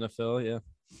halftime at the NFL, yeah,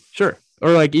 sure.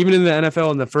 Or even in the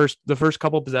NFL, in the first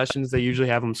couple possessions, they usually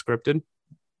have them scripted.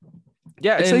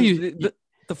 Yeah, and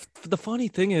the funny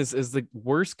thing is the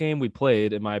worst game we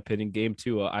played, in my opinion, game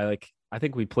 2. I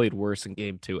think we played worse in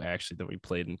game 2 actually than we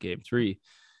played in game 3.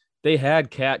 They had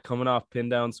Cat coming off pin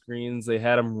down screens. They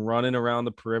had him running around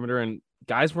the perimeter, and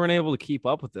guys weren't able to keep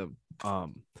up with them.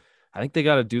 I think they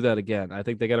got to do that again. I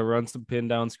think they got to run some pin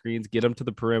down screens, get them to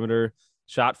the perimeter,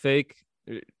 shot fake,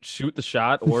 shoot the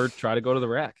shot, or try to go to the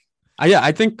rack. Yeah,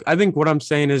 I think what I'm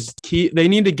saying is they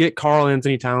need to get Karl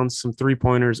Anthony Towns some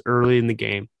 3-pointers early in the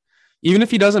game, even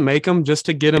if he doesn't make them, just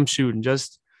to get him shooting.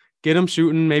 Just get him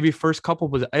shooting. Maybe first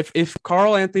couple. If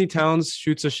Karl Anthony Towns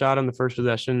shoots a shot on the first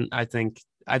possession, I think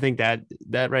that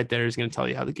right there is going to tell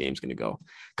you how the game's going to go.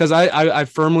 Because I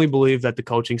firmly believe that the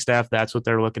coaching staff, that's what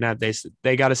they're looking at.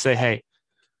 They got to say, hey,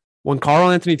 when Karl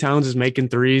Anthony Towns is making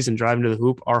threes and driving to the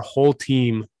hoop, our whole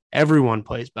team, everyone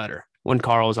plays better when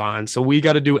Karl's on. So we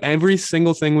got to do every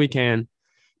single thing we can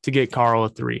to get Karl a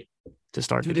 3 to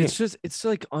start the game. It's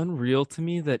unreal to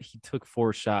me that he took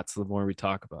 4 shots the more we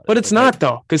talk about it. But it's not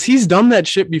though, because he's done that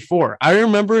shit before. I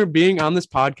remember being on this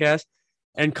podcast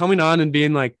and coming on and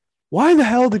being like, why the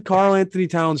hell did Karl Anthony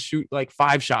Towns shoot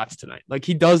 5 shots tonight?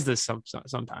 He does this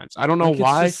sometimes. I don't know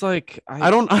why. It's just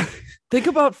I don't think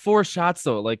about 4 shots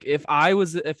though. If I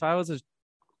was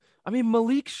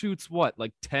Malik shoots what,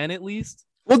 10 at least?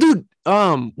 Well, dude,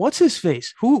 what's his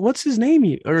face? What's his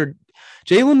name? Or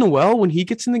Jalen Noel, when he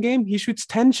gets in the game, he shoots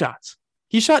 10 shots.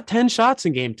 He shot 10 shots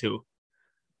in game 2.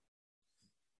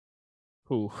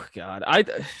 Oh God, I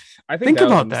think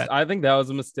about that. I think that was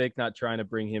a mistake not trying to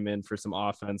bring him in for some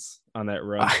offense on that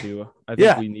run too. I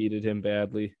think we needed him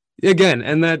badly again,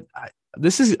 and that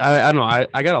this is I don't know.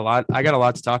 I got a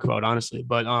lot to talk about, honestly,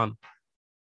 but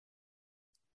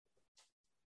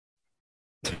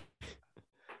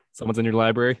someone's in your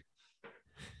library.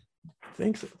 I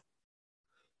think so.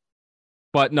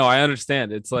 But no, I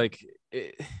understand. It's like,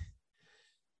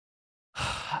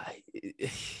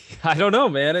 I don't know,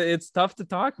 man. It's tough to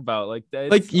talk about. Like,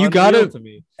 Like you gotta, to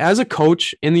me. As a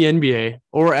coach in the NBA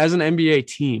or as an NBA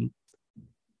team,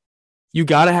 you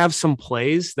gotta have some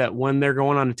plays that when they're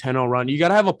going on a 10-0 run, you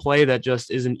gotta have a play that just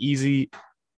is an easy.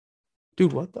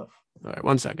 Dude, what the? All right,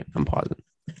 1 second. I'm pausing.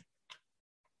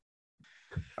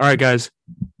 All right, guys.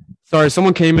 Sorry,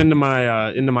 someone came into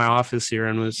my office here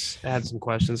and had some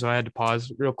questions, so I had to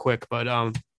pause real quick. But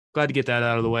glad to get that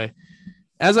out of the way.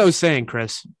 As I was saying,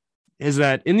 Chris, is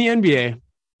that in the NBA,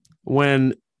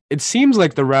 when it seems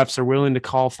like the refs are willing to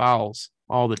call fouls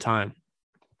all the time,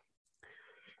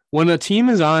 when a team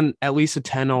is on at least a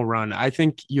 10-0 run, I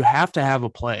think you have to have a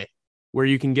play where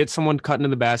you can get someone cut into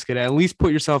the basket, at least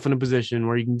put yourself in a position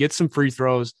where you can get some free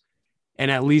throws and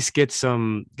at least get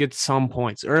some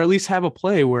points, or at least have a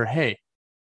play where, hey,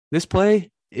 this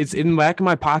play, it's in the back of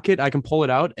my pocket. I can pull it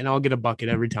out and I'll get a bucket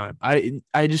every time.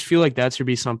 I just feel like that should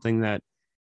be something that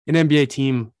an NBA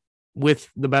team with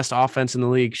the best offense in the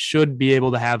league should be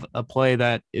able to have a play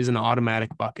that is an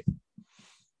automatic bucket.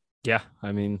 Yeah.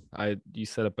 I mean, you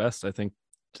said it best. I think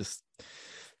just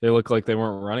they look like they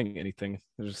weren't running anything.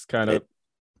 They're just kind of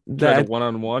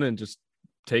one-on-one and just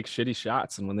take shitty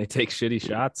shots. And when they take shitty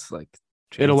shots, like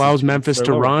it allows Memphis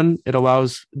to run. It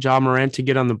allows Ja Morant to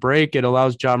get on the break. It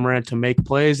allows Ja Morant to make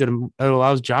plays. It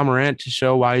allows Ja Morant to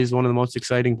show why he's one of the most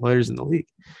exciting players in the league.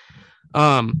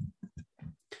 Another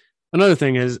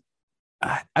thing is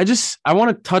I want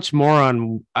to touch more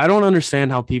on, I don't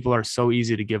understand how people are so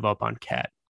easy to give up on Cat.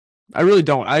 I really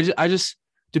don't. I just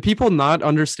do people not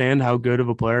understand how good of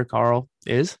a player Karl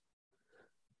is?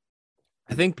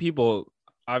 I think people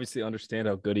obviously understand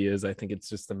how good he is. I think it's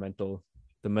just the mental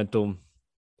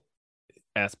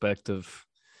aspect of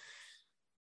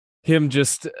him.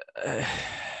 Just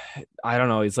I don't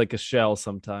know. He's like a shell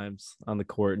sometimes on the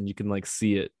court, and you can like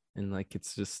see it, and like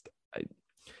it's just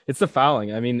it's the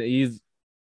fouling. I mean,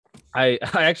 I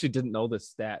actually didn't know this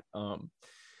stat.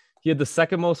 He had the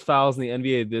second most fouls in the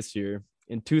NBA this year.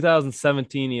 In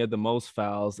 2017, he had the most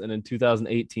fouls, and in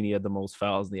 2018, he had the most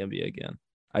fouls in the NBA again.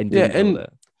 I didn't know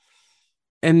that.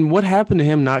 And what happened to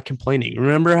him not complaining?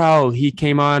 Remember how he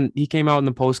came out in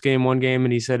the post game one game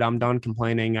and he said, "I'm done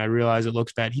complaining. I realize it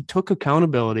looks bad." He took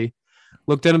accountability,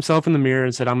 looked at himself in the mirror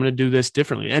and said, "I'm going to do this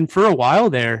differently." And for a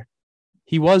while there,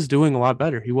 he was doing a lot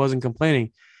better. He wasn't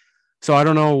complaining. So I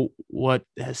don't know what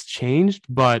has changed,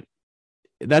 but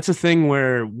that's a thing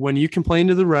where when you complain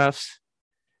to the refs,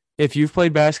 if you've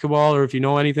played basketball or if you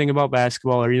know anything about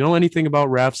basketball or you know anything about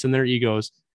refs and their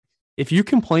egos, if you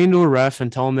complain to a ref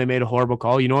and tell them they made a horrible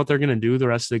call, you know what they're going to do the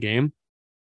rest of the game?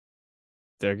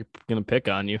 They're going to pick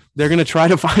on you. They're going to try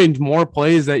to find more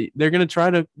plays that they're going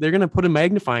to put a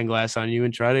magnifying glass on you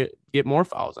and try to get more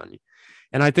fouls on you.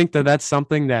 And I think that that's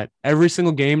something that every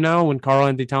single game now, when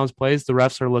Karl-Anthony Towns plays, the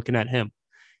refs are looking at him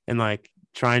and like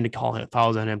trying to call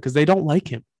fouls on him because they don't like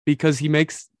him, because he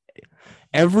makes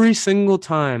every single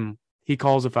time he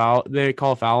calls a foul, they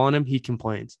call a foul on him, he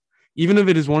complains. Even if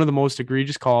it is one of the most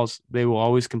egregious calls, they will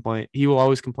always complain. He will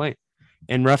always complain.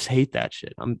 And refs hate that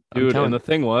shit. Dude, and the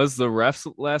thing was, the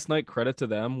refs last night, credit to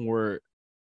them, were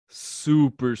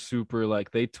super, super,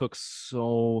 like, they took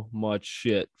so much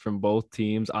shit from both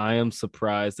teams. I am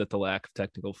surprised at the lack of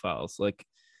technical fouls. Like,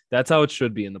 that's how it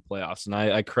should be in the playoffs. And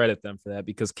I credit them for that,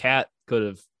 because Cat could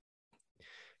have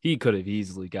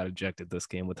easily got ejected this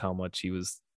game with how much he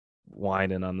was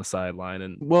whining on the sideline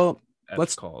and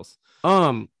let's calls.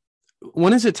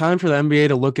 When is it time for the NBA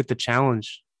to look at the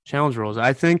challenge rules?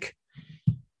 I think,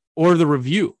 or the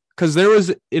review, because there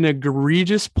was an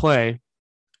egregious call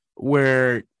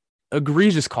where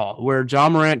Ja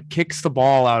Morant kicks the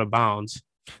ball out of bounds.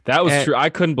 That was true. I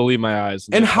couldn't believe my eyes.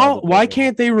 And why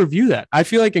can't they review that? I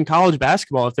feel like in college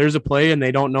basketball, if there's a play and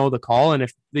they don't know the call, and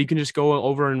if they can just go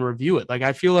over and review it, like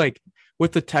I feel like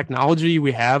with the technology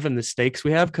we have and the stakes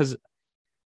we have, because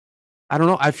I don't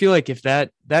know, I feel like if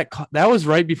that was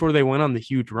right before they went on the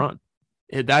huge run.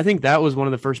 I think that was one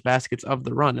of the first baskets of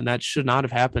the run, and that should not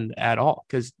have happened at all,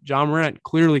 because Ja Morant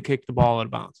clearly kicked the ball out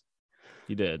of bounds.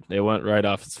 He did. They went right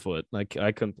off his foot. Like,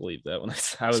 I couldn't believe that when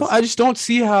I was. So I just don't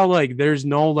see how, like, there's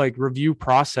no like review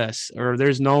process, or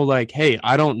there's no like, hey,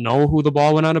 I don't know who the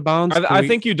ball went out of bounds. I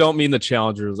think you don't mean the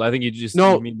challenge rules. I think you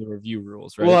mean the review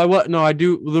rules, right? Well, I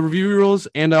do the review rules,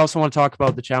 and I also want to talk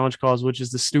about the challenge calls, which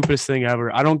is the stupidest thing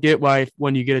ever. I don't get why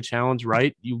when you get a challenge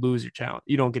right, you lose your challenge.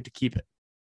 You don't get to keep it.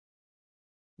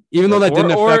 Even though that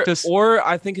didn't affect us. Or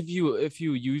I think if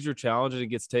you use your challenge and it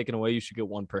gets taken away, you should get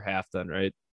one per half then,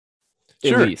 right?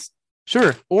 Sure. At least.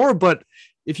 Sure. But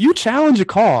if you challenge a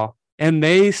call and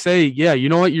they say, yeah, you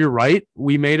know what, you're right,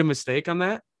 we made a mistake on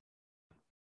that,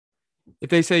 If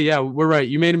they say, yeah, we're right,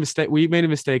 you made a mistake, we made a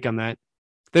mistake on that,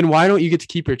 then why don't you get to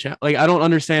keep your challenge? Like, I don't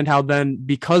understand how then,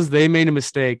 because they made a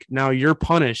mistake, now you're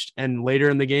punished, and later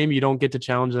in the game, you don't get to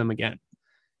challenge them again.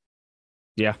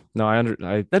 Yeah, no,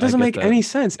 That doesn't make any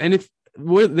sense. And if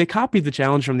they copied the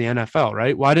challenge from the NFL,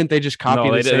 right? Why didn't they just copy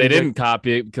No, the same they thing? didn't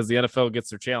copy it because the NFL gets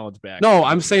their challenge back. No,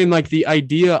 I'm saying like the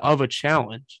idea of a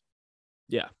challenge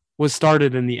Yeah. was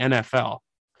started in the NFL.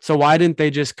 So why didn't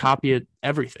they just copy it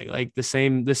everything? Like the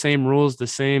same rules, the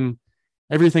same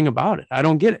everything about it. I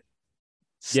don't get it.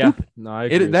 Stupid. Yeah. No, I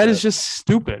agree with That is just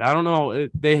stupid. I don't know.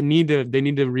 They need to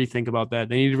rethink about that.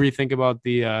 They need to rethink about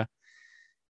the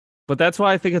But that's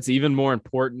why I think it's even more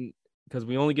important because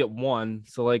we only get one.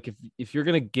 So like if you're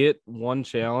gonna get one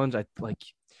challenge, I like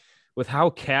with how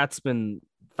Cat's been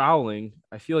fouling,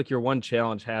 I feel like your one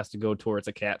challenge has to go towards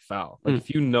a Cat foul. Like if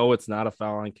you know it's not a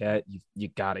foul on Cat, you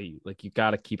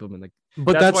gotta keep him in the.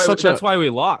 But that's why we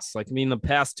lost. Like I mean, the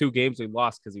past 2 games we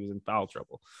lost because he was in foul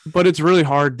trouble. But it's really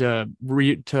hard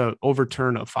to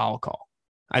overturn a foul call.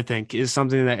 I think is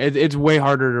something that it's way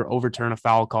harder to overturn a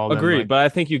foul call. Agreed, but I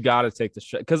think you got to take the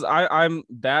shot because I'm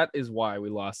that is why we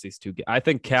lost these 2 games. I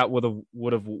think Cat would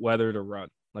have weathered a run.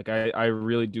 Like I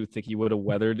really do think he would have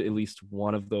weathered at least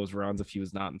one of those runs if he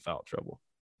was not in foul trouble.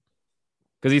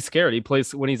 Because he's scared. He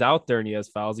plays when he's out there and he has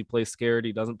fouls. He plays scared.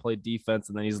 He doesn't play defense,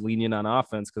 and then he's lenient on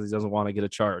offense because he doesn't want to get a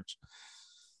charge.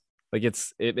 Like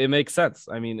it makes sense.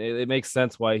 I mean, it makes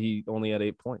sense why he only had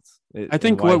 8 points. I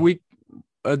think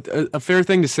a fair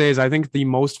thing to say is I think the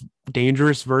most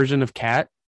dangerous version of Cat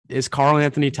is Karl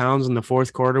Anthony Towns in the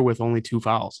 4th quarter with only 2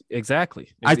 fouls. Exactly.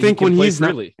 I think when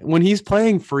he's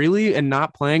playing freely and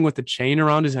not playing with the chain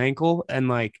around his ankle and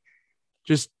like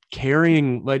just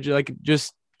carrying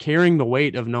just carrying the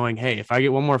weight of knowing, hey, if I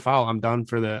get one more foul, I'm done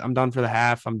for the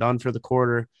half, I'm done for the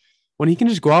quarter. When he can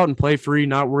just go out and play free,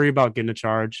 not worry about getting a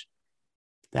charge.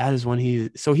 That is when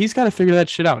he's got to figure that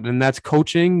shit out. And that's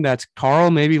coaching. That's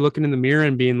Karl maybe looking in the mirror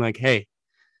and being like, hey,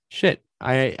 shit,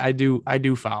 I do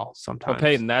foul sometimes. But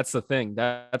Peyton, that's the thing.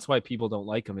 That's why people don't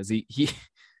like him is they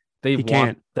want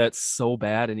can't. that so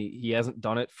bad. And he hasn't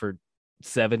done it for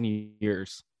 7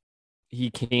 years.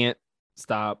 He can't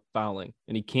stop fouling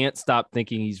and he can't stop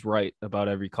thinking he's right about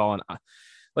every call. And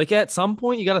like at some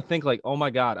point you got to think like, oh my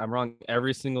God, I'm wrong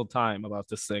every single time about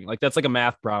this thing. Like that's like a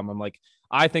math problem. I'm like,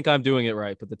 I think I'm doing it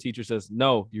right, but the teacher says,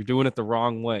 no, you're doing it the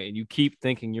wrong way. And you keep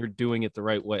thinking you're doing it the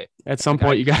right way. At some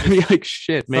point, you got to be like,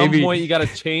 shit, maybe. At some point, you got to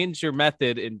change your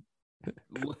method and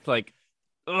look like,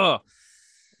 ugh.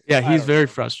 Yeah, he's very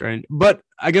frustrating. But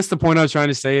I guess the point I was trying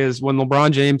to say is when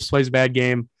LeBron James plays a bad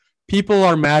game, people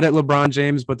are mad at LeBron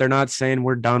James, but they're not saying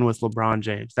we're done with LeBron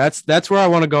James. That's where I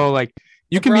want to go. Like,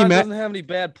 you can be mad. Doesn't have any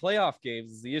bad playoff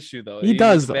games is the issue, though. He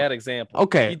does, though. Bad example.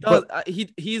 Okay. He does.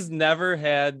 He's never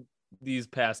had these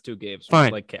past 2 games.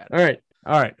 Fine. Like Cat. All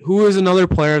right. Who is another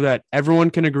player that everyone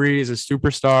can agree is a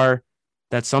superstar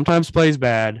that sometimes plays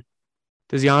bad?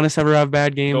 Does Giannis ever have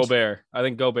bad games? Gobert. I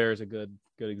think Gobert is a good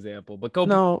example. But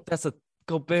Gobert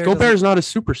is not a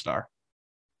superstar.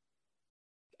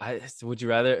 Would you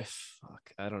rather?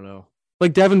 Fuck, I don't know.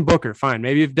 Like Devin Booker, fine.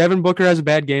 Maybe if Devin Booker has a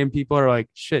bad game, people are like,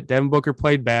 shit, Devin Booker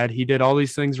played bad. He did all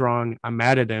these things wrong. I'm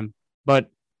mad at him.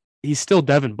 But he's still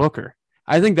Devin Booker.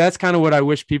 I think that's kind of what I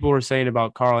wish people were saying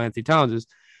about Karl Anthony Towns is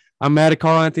I'm mad at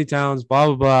Karl Anthony Towns, blah,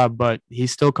 blah, blah, but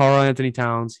he's still Karl Anthony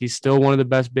Towns. He's still one of the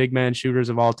best big man shooters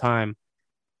of all time.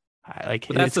 But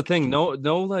that's the thing. No,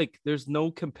 like there's no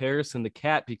comparison to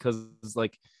Cat because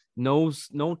like no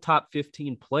top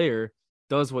 15 player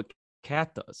does what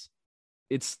Cat does.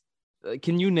 It's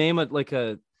can you name it like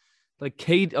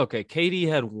KD? Okay, KD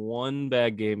had one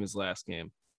bad game his last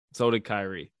game. So did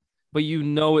Kyrie. But you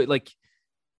know it like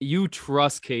you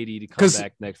trust KD to come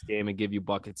back next game and give you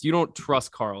buckets. You don't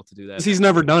trust Karl to do that. He's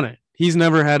never done it. He's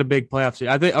never had a big playoff season.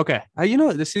 I think okay.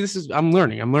 This is I'm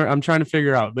learning. I'm trying to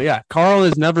figure out. But yeah, Karl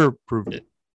has never proved it.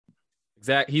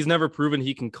 Exactly. He's never proven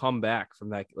he can come back from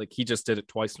that. Like he just did it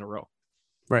twice in a row.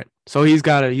 Right. So he's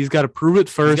got to prove it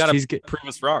first. He's got to prove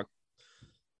us wrong.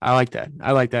 I like that.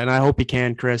 And I hope he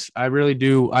can, Chris. I really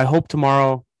do. I hope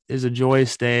tomorrow is a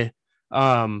joyous day.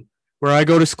 Where I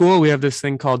go to school, we have this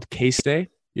thing called Case Day.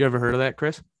 You ever heard of that,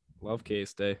 Chris? Love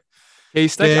Case Day.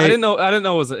 Case Day. I didn't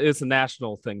know it's a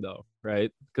national thing though,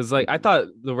 right? Because like I thought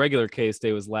the regular Case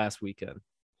Day was last weekend.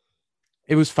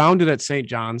 It was founded at St.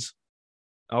 John's.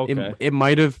 Okay. It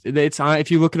might have. It's on.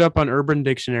 If you look it up on Urban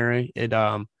Dictionary,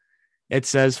 it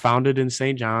says founded in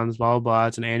St. John's. Blah blah blah.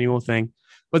 It's an annual thing.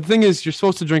 But the thing is, you're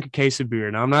supposed to drink a case of beer.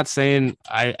 Now, I'm not saying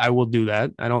I will do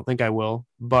that. I don't think I will.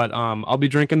 But I'll be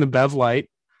drinking the Bev Light.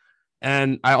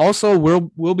 And I also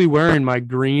will be wearing my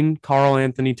green Carl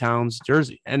Anthony Towns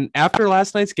jersey. And after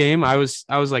last night's game, I was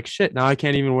like, shit, now I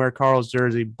can't even wear Carl's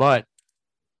jersey. But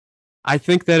I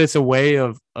think that it's a way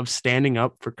of standing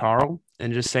up for Carl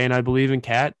and just saying I believe in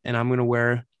Cat, and I'm gonna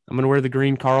wear the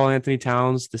green Carl Anthony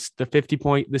Towns, the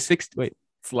 50-point, the 60. Wait,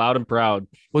 It's loud and proud.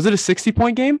 was it a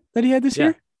 60-point game that he had this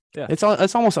year? Yeah. It's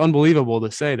almost unbelievable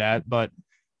to say that, but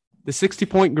the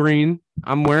 60-point green,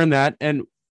 I'm wearing that. And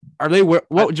are they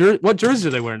what jerseys are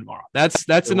they wearing tomorrow? That's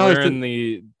They're another wearing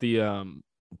thing.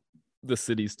 the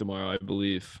cities tomorrow, I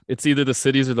believe. It's either the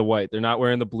cities or the white. They're not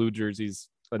wearing the blue jerseys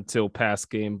until past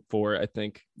game 4, I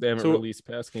think. They haven't released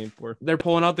past game 4. They're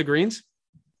pulling out the greens?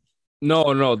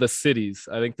 No, the cities.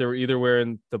 I think they're either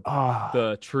wearing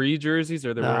the tree jerseys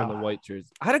or they're wearing the white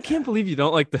jerseys. I can't believe you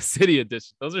don't like the city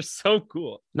edition. Those are so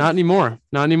cool. Not anymore.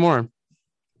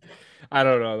 I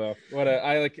don't know though.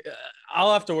 I like.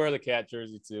 I'll have to wear the Cat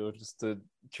jersey too, just to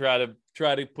try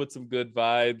to put some good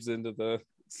vibes into the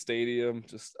stadium.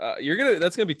 Just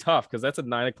that's gonna be tough because that's a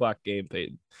 9:00 game,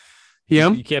 Peyton.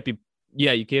 You can't be.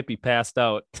 Yeah, you can't be passed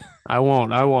out. I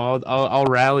won't. I'll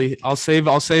rally. I'll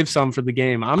save some for the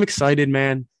game. I'm excited,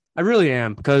 man. I really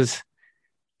am, because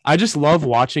I just love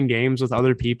watching games with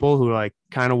other people who are like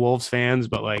kind of Wolves fans,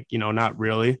 but like, not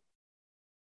really. Of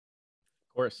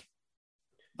course.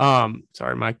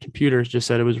 Sorry, my computer just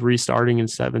said it was restarting in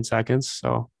 7 seconds,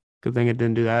 so good thing it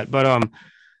didn't do that. But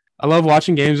I love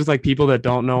watching games with like people that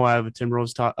don't know I have a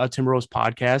Timberwolves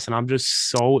podcast, and I'm just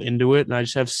so into it, and I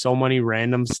just have so many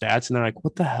random stats, and they're like,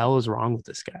 "What the hell is wrong with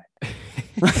this guy?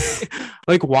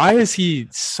 Like, why is he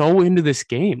so into this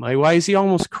game? Like, why is he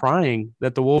almost crying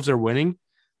that the Wolves are winning?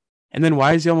 And then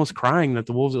why is he almost crying that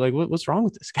the Wolves are like, what's wrong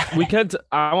with this guy?"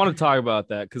 I want to talk about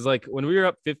that because like when we were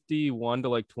up 51 to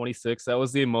like 26, that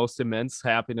was the most immense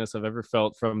happiness I've ever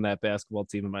felt from that basketball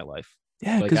team in my life.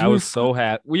 Yeah, like I was so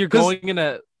happy. We were going in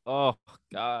at oh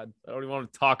God, I don't even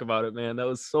want to talk about it, man. That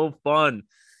was so fun.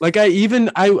 Like I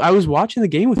was watching the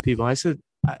game with people. I said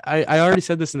I already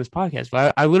said this in this podcast,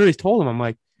 but I literally told them, I'm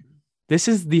like, this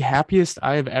is the happiest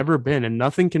I have ever been, and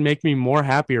nothing can make me more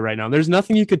happier right now. There's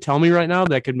nothing you could tell me right now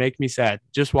that could make me sad.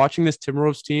 Just watching this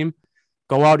Timberwolves team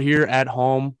go out here at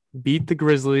home, beat the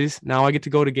Grizzlies. Now I get to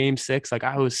go to game 6. Like,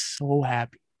 I was so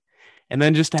happy. And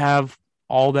then just to have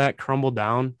all that crumble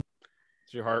down.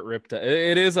 Your heart ripped.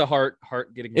 It is a heart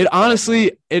getting it.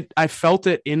 Honestly, I felt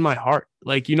it in my heart.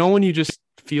 Like, when you just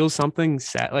feel something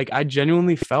sad, like I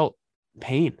genuinely felt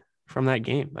pain from that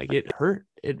game. Like, it hurt.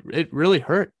 It really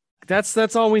hurt.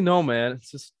 That's all we know, man.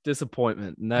 It's just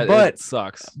disappointment, and it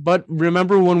sucks. But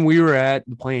remember when we were at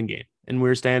the playing game and we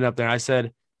were standing up there, I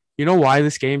said, you know why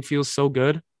this game feels so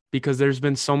good? Because there's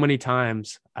been so many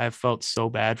times I've felt so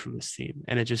bad from this team,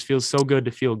 and it just feels so good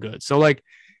to feel good. So like,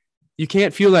 you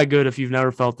can't feel that good if you've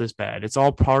never felt this bad. It's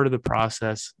all part of the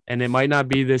process, and it might not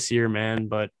be this year, man,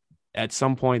 but at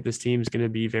some point this team's going to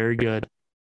be very good,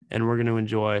 and we're going to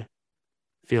enjoy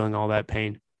feeling all that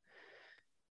pain.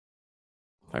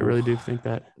 I really do think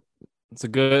that. It's a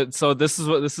good. So this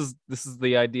is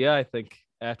the idea. I think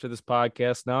after this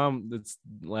podcast, now it's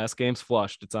last game's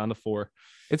flushed. It's on the 4.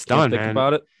 It's done, think man.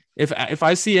 About it. If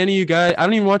I see any of you guys, I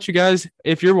don't even want you guys.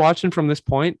 If you're watching from this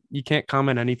point, you can't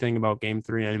comment anything about game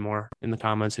 3 anymore in the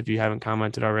comments. If you haven't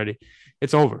commented already,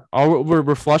 it's over.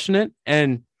 We're flushing it,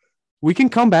 and we can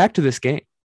come back to this game.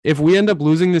 If we end up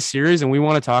losing this series and we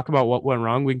want to talk about what went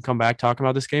wrong, we can come back talk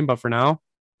about this game. But for now,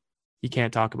 you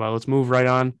can't talk about it. Let's move right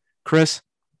on. Chris,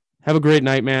 have a great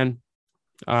night, man.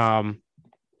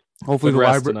 Hopefully the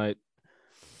library tonight.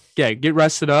 Yeah, get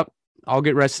rested up. I'll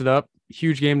get rested up.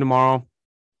 Huge game tomorrow.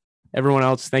 Everyone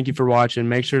else, thank you for watching.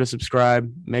 Make sure to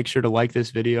subscribe. Make sure to like this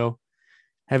video.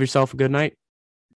 Have yourself a good night.